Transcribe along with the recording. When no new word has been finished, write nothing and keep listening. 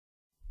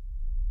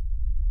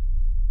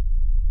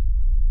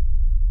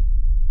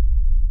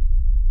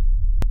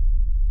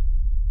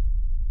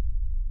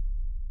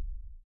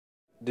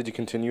Did you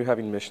continue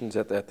having missions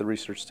at the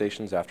research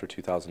stations after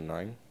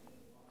 2009?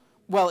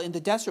 Well, in the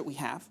desert we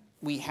have.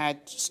 We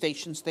had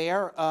stations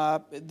there,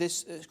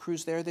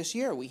 crews there this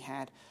year. We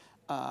had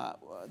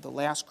the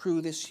last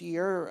crew this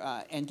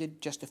year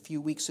ended just a few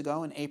weeks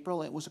ago in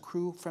April. It was a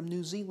crew from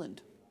New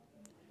Zealand.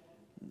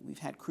 We've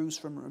had crews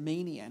from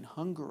Romania and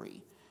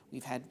Hungary.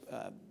 We've had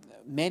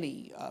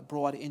many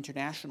broad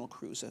international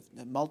crews of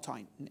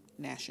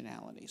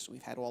multi-nationalities.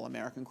 We've had all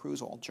American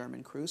crews, all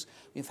German crews.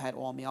 We've had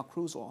all male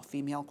crews, all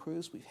female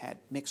crews. We've had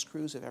mixed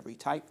crews of every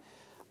type.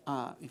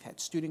 We've had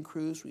student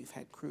crews. We've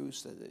had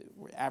crews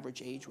where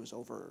average age was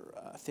over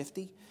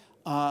 50.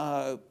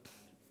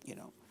 You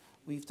know,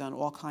 we've done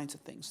all kinds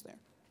of things there.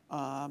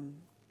 I've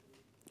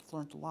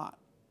learned a lot.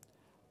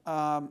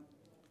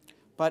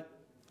 But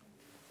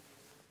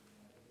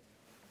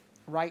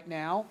right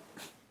now,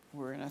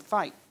 we're in a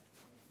fight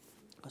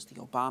because the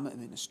Obama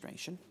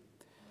administration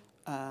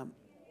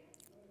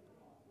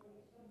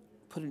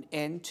put an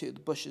end to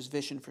Bush's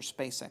vision for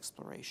space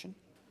exploration,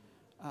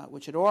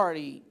 which had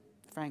already,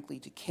 frankly,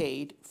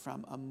 decayed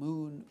from a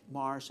Moon,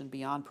 Mars, and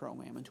Beyond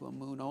program into a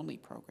Moon-only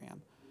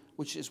program,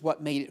 which is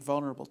what made it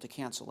vulnerable to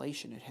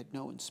cancellation. It had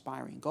no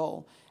inspiring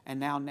goal, and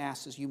now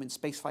NASA's human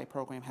spaceflight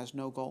program has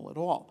no goal at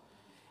all.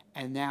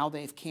 And now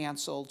they've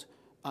canceled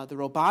the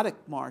robotic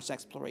Mars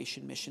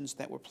exploration missions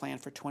that were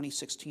planned for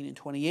 2016 and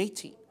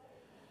 2018.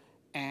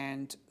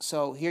 And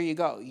so here you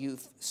go.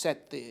 You've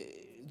set the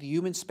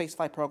human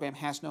spaceflight program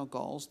has no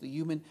goals.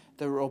 The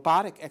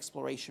robotic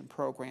exploration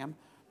program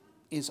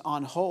is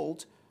on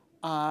hold,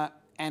 and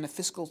a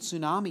fiscal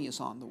tsunami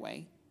is on the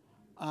way.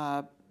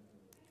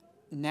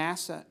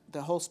 NASA,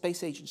 the whole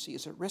space agency,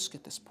 is at risk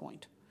at this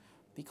point,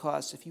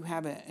 because if you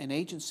have an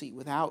agency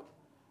without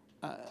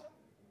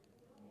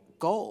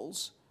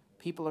goals,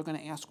 people are going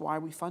to ask, why are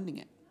we funding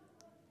it?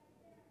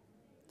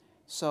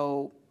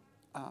 So,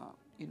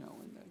 you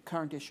know, in the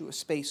current issue of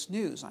Space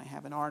News, I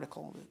have an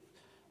article,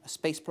 a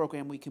space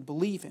program we can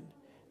believe in,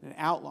 that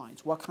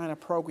outlines what kind of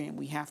program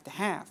we have to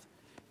have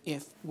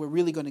if we're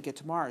really going to get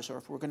to Mars, or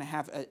if we're going to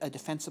have a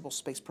defensible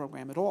space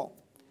program at all.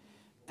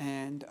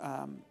 And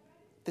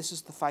this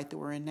is the fight that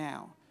we're in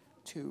now,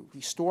 to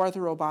restore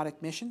the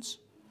robotic missions,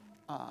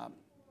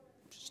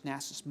 which is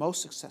NASA's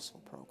most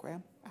successful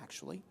program,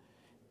 actually,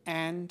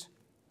 and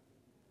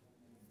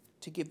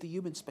to give the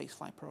human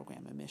spaceflight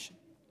program a mission.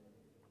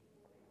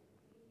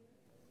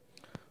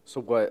 So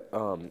what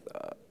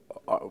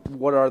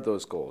are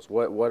those goals?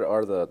 What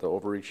are the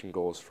overreaching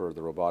goals for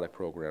the robotic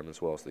program as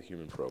well as the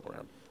human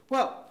program?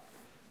 Well,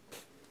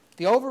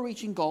 the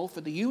overreaching goal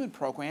for the human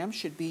program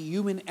should be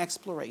human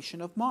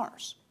exploration of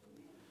Mars,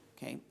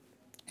 okay,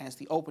 as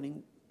the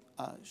opening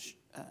of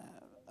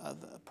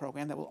the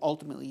program that will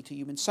ultimately lead to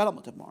human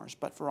settlement of Mars,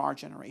 but for our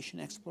generation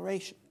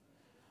exploration,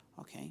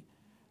 okay.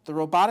 The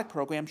robotic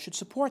program should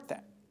support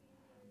that.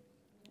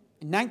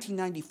 In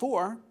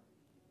 1994,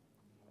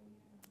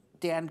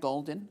 Dan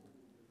Goldin,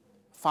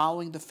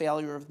 following the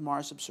failure of the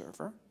Mars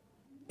Observer,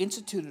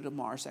 instituted a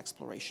Mars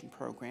exploration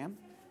program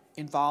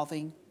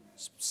involving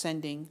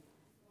sending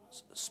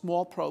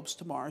small probes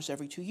to Mars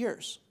every 2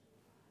 years.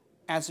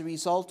 As a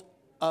result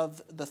of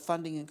the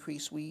funding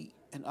increase we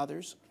and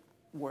others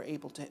were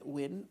able to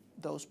win,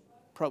 those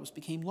probes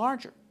became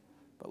larger.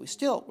 But we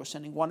still were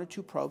sending 1 or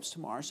 2 probes to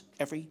Mars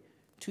every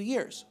 2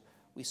 years.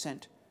 We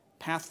sent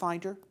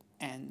Pathfinder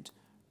and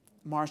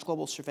Mars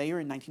Global Surveyor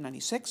in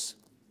 1996.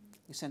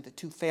 We sent the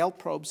 2 failed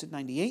probes in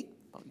 98,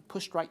 but we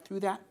pushed right through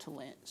that to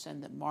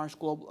send the Mars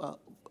Global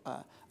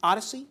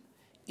Odyssey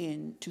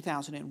in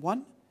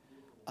 2001,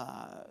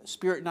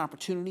 Spirit and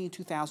Opportunity in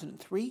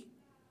 2003,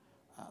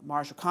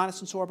 Mars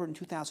Reconnaissance Orbiter in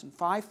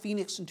 2005,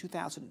 Phoenix in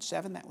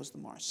 2007. That was the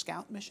Mars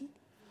Scout mission.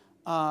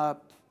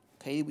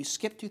 Okay, we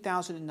skipped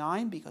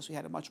 2009 because we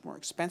had a much more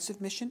expensive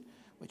mission,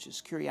 which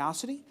is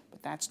Curiosity,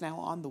 but that's now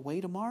on the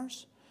way to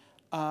Mars.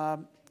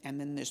 And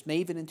then there's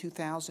Maven in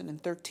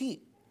 2013,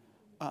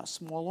 a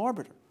small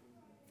orbiter.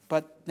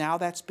 But now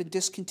that's been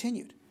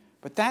discontinued.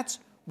 But that's,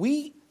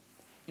 you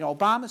know,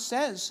 Obama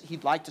says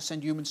he'd like to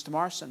send humans to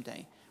Mars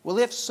someday. Well,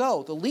 if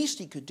so, the least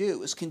he could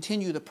do is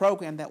continue the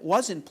program that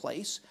was in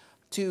place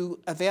to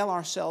avail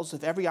ourselves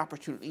of every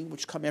opportunity,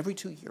 which come every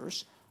 2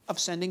 years, of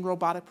sending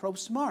robotic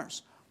probes to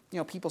Mars. You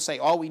know, people say,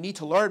 oh, we need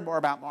to learn more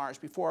about Mars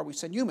before we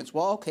send humans.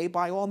 Well, okay,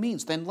 by all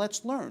means, then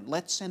let's learn.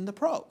 Let's send the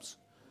probes.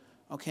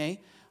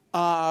 Okay?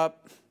 Okay.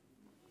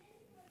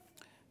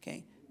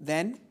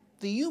 Then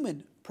the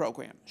human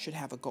program should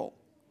have a goal,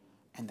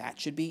 and that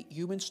should be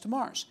humans to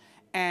Mars.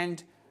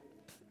 And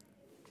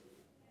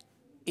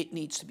it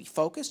needs to be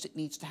focused. It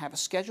needs to have a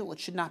schedule. It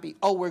should not be,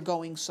 oh, we're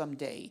going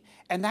someday,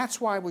 and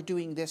that's why we're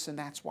doing this, and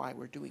that's why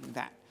we're doing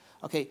that.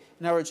 Okay?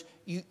 In other words,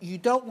 you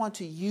don't want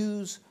to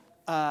use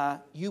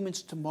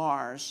humans to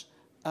Mars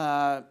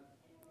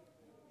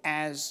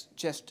as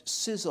just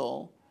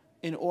sizzle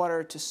in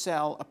order to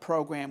sell a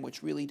program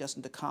which really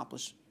doesn't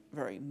accomplish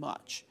very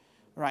much,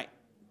 right?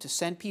 To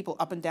send people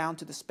up and down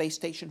to the space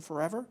station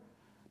forever.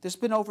 There's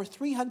been over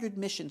 300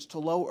 missions to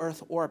low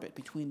Earth orbit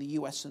between the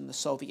US and the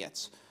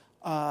Soviets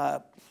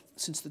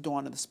since the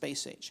dawn of the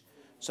space age.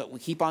 So we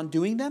keep on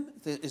doing them?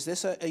 Is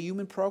this a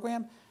human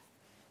program?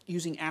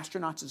 Using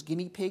astronauts as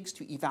guinea pigs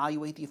to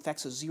evaluate the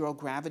effects of zero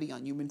gravity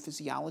on human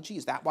physiology?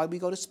 Is that why we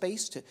go to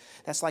space?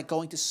 That's like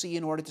going to sea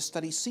in order to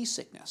study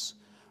seasickness.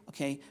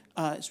 Okay,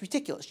 it's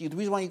ridiculous. The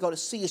reason why you go to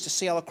sea is to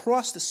sail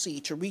across the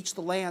sea to reach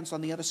the lands on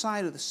the other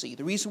side of the sea.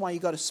 The reason why you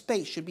go to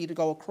space should be to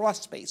go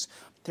across space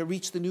to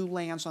reach the new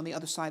lands on the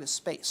other side of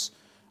space.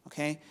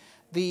 Okay,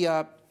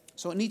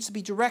 so it needs to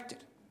be directed.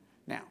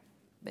 Now,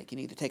 they can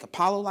either take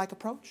Apollo-like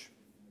approach,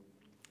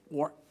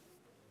 or,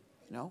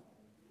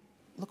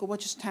 look at what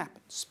just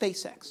happened.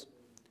 SpaceX.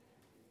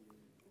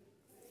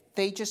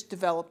 They just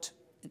developed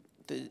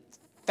the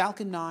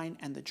Falcon 9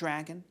 and the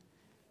Dragon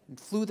and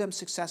flew them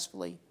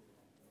successfully.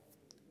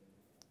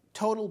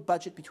 Total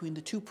budget between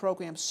the two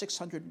programs,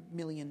 $600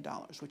 million,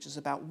 which is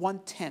about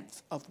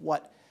 1/10 of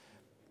what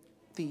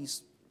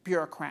these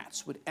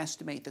bureaucrats would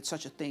estimate that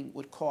such a thing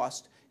would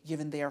cost,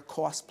 given their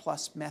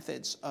cost-plus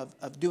methods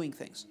of doing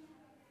things.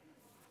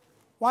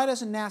 Why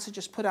doesn't NASA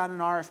just put out an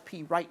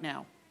RFP right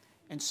now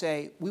and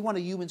say, we want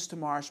a Humans to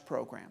Mars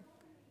program?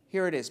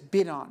 Here it is,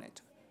 bid on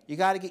it. You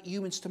got to get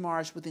humans to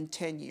Mars within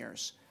 10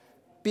 years.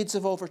 Bids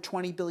of over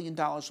 $20 billion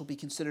will be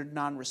considered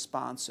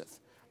non-responsive.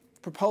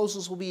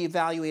 Proposals will be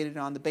evaluated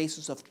on the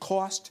basis of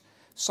cost,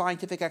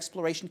 scientific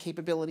exploration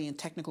capability, and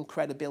technical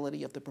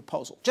credibility of the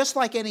proposal, just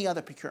like any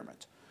other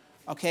procurement.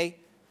 Okay?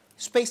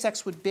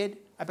 SpaceX would bid.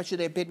 I bet you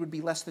their bid would be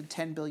less than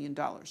 $10 billion.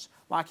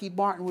 Lockheed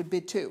Martin would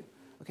bid too.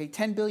 Okay,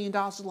 $10 billion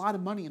is a lot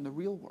of money in the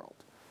real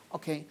world.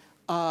 Okay,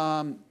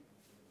 Boeing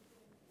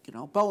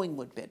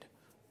would bid.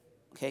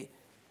 Okay,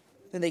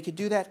 then they could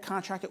do that,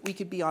 contract it, we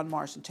could be on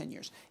Mars in 10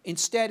 years.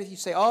 Instead, if you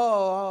say,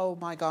 oh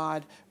my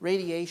God,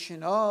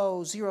 radiation,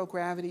 oh, zero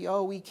gravity,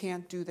 oh, we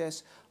can't do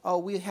this, oh,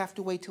 we have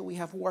to wait till we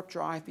have warp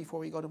drive before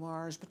we go to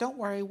Mars, but don't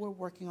worry, we're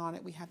working on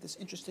it. We have this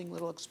interesting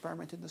little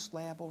experiment in this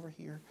lab over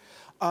here.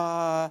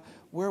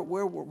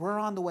 We're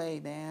on the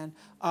way, man.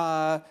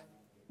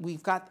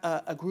 We've got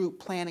a group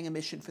planning a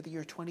mission for the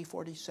year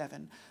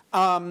 2047.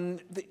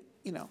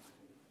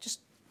 Just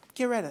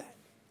get rid of that.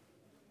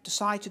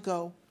 Decide to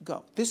go,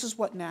 go. This is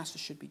what NASA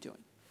should be doing.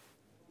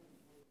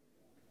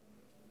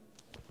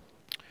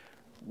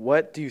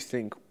 What do you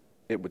think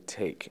it would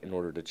take in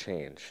order to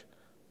change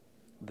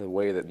the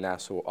way that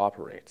NASA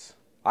operates?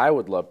 I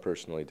would love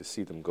personally to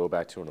see them go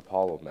back to an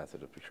Apollo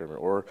method of procurement,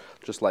 or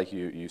just like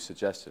you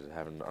suggested,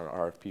 having an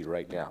RFP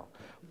right now.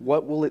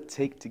 What will it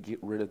take to get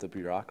rid of the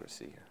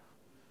bureaucracy?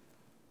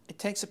 It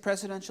takes a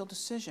presidential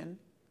decision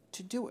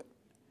to do it.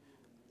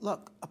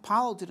 Look,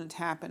 Apollo didn't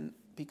happen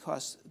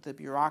because the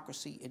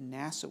bureaucracy in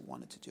NASA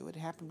wanted to do it. It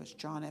happened because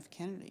John F.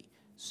 Kennedy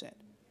said,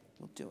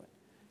 we'll do it.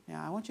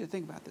 Now, I want you to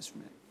think about this for a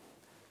minute.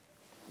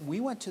 We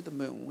went to the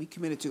moon. We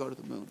committed to go to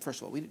the moon. First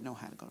of all, we didn't know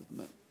how to go to the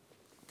moon.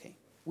 Okay?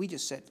 We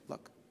just said,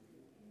 look,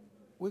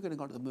 we're going to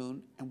go to the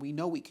moon, and we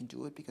know we can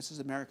do it because as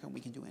American,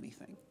 we can do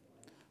anything.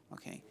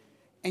 Okay?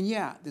 And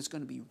yeah, there's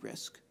going to be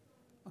risk.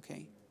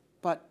 Okay?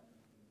 But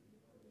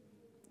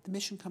the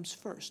mission comes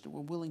first, and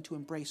we're willing to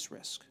embrace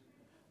risk.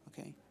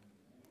 Okay?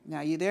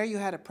 Now, you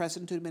had a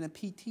president who had been a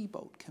PT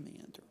boat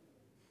commander.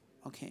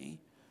 Okay?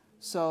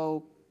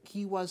 So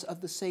he was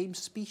of the same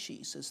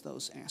species as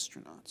those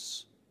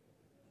astronauts.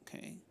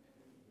 Okay?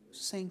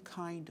 Same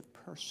kind of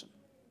person.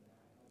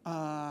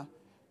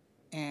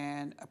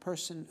 And a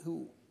person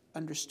who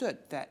understood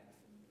that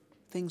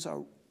things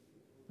are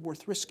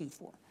worth risking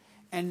for.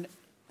 And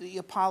the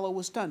Apollo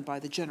was done by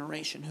the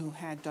generation who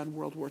had done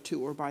World War II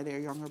or by their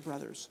younger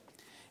brothers.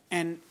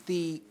 And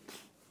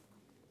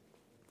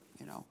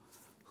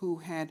who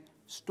had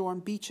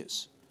stormed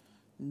beaches,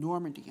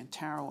 Normandy and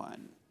Tarawa,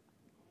 and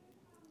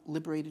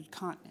liberated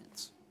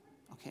continents,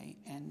 okay,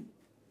 and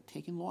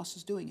taken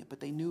losses doing it, but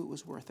they knew it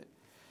was worth it.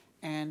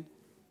 And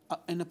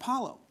in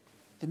Apollo,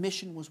 the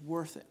mission was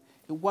worth it.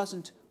 It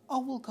wasn't, oh,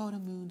 we'll go to the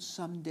moon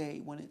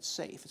someday when it's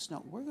safe. It's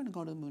no, we're going to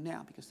go to the moon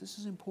now because this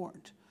is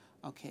important,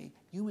 okay?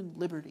 Human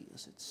liberty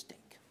is at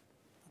stake,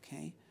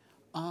 okay?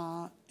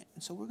 And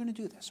so we're going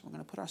to do this. We're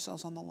going to put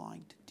ourselves on the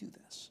line to do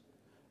this,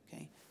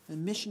 okay? The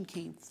mission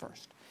came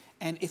first.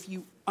 And if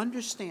you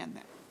understand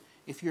that,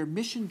 if you're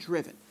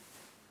mission-driven,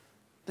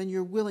 then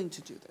you're willing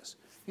to do this.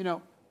 You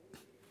know,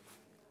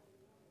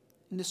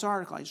 in this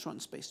article I just wrote in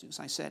Space News,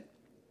 I said,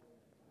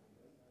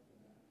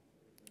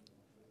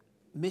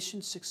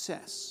 mission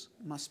success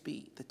must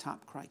be the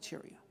top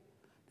criteria.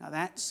 Now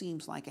that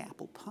seems like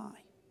apple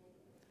pie.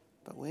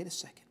 But wait a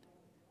second.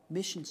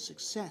 Mission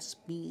success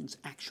means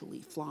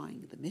actually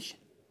flying the mission.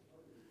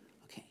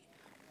 Okay.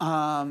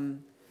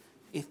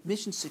 If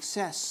mission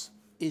success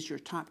is your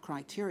top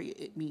criteria,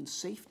 it means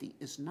safety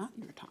is not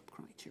your top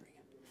criteria.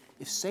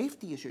 If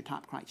safety is your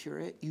top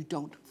criteria, you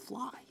don't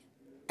fly,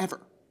 ever.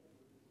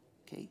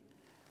 Okay?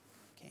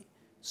 Okay.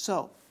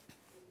 So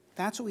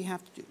that's what we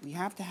have to do. We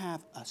have to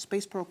have a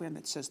space program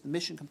that says the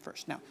mission comes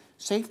first. Now,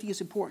 safety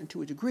is important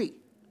to a degree,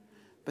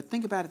 but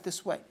think about it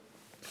this way.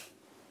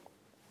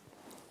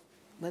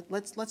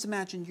 Let's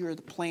imagine you're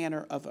the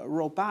planner of a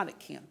robotic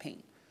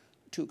campaign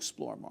to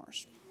explore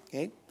Mars,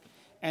 okay?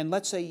 And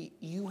let's say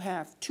you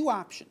have two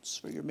options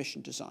for your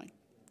mission design.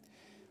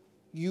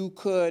 you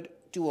could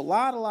do a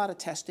lot of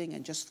testing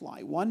and just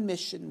fly one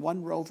mission,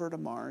 one rover to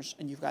Mars,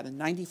 and you've got a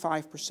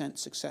 95%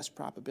 success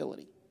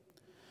probability.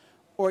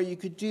 Or you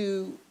could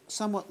do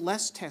somewhat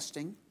less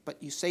testing,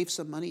 but you save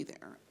some money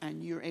there,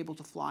 and you're able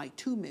to fly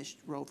two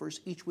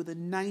rovers, each with a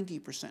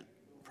 90%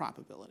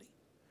 probability.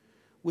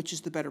 Which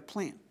is the better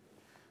plan?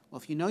 Well,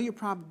 if you know your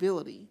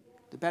probability,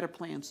 the better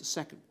plan is the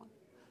second one.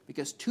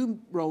 Because two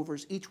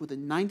rovers, each with a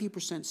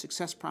 90%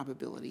 success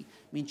probability,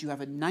 means you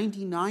have a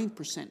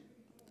 99%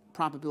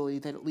 probability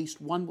that at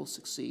least one will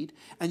succeed,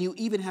 and you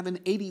even have an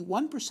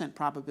 81%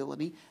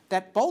 probability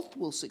that both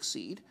will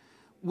succeed,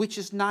 which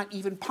is not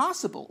even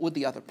possible with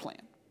the other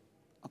plan.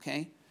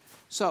 Okay?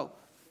 So,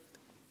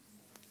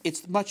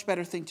 it's a much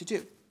better thing to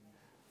do.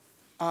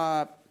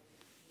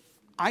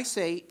 I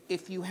say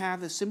if you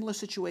have a similar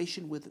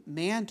situation with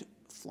manned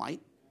flight,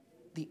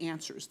 the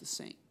answer is the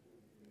same.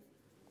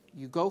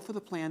 You go for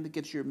the plan that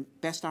gives your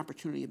best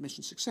opportunity of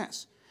mission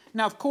success.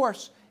 Now, of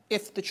course,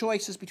 if the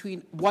choice is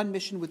between one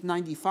mission with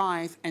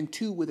 95 and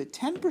two with a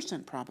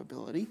 10%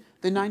 probability,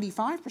 the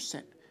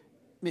 95%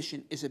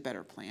 mission is a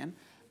better plan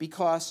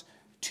because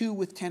two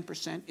with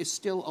 10% is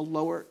still a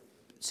lower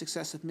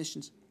chance of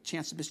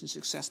mission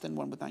success than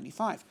one with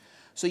 95.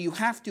 So you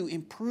have to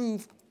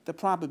improve the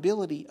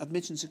probability of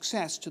mission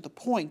success to the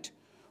point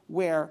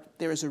where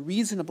there is a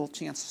reasonable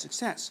chance of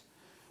success.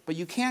 But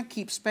you can't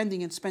keep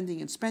spending and spending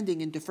and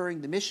spending and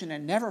deferring the mission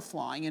and never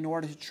flying in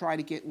order to try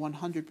to get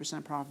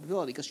 100%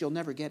 probability, because you'll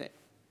never get it.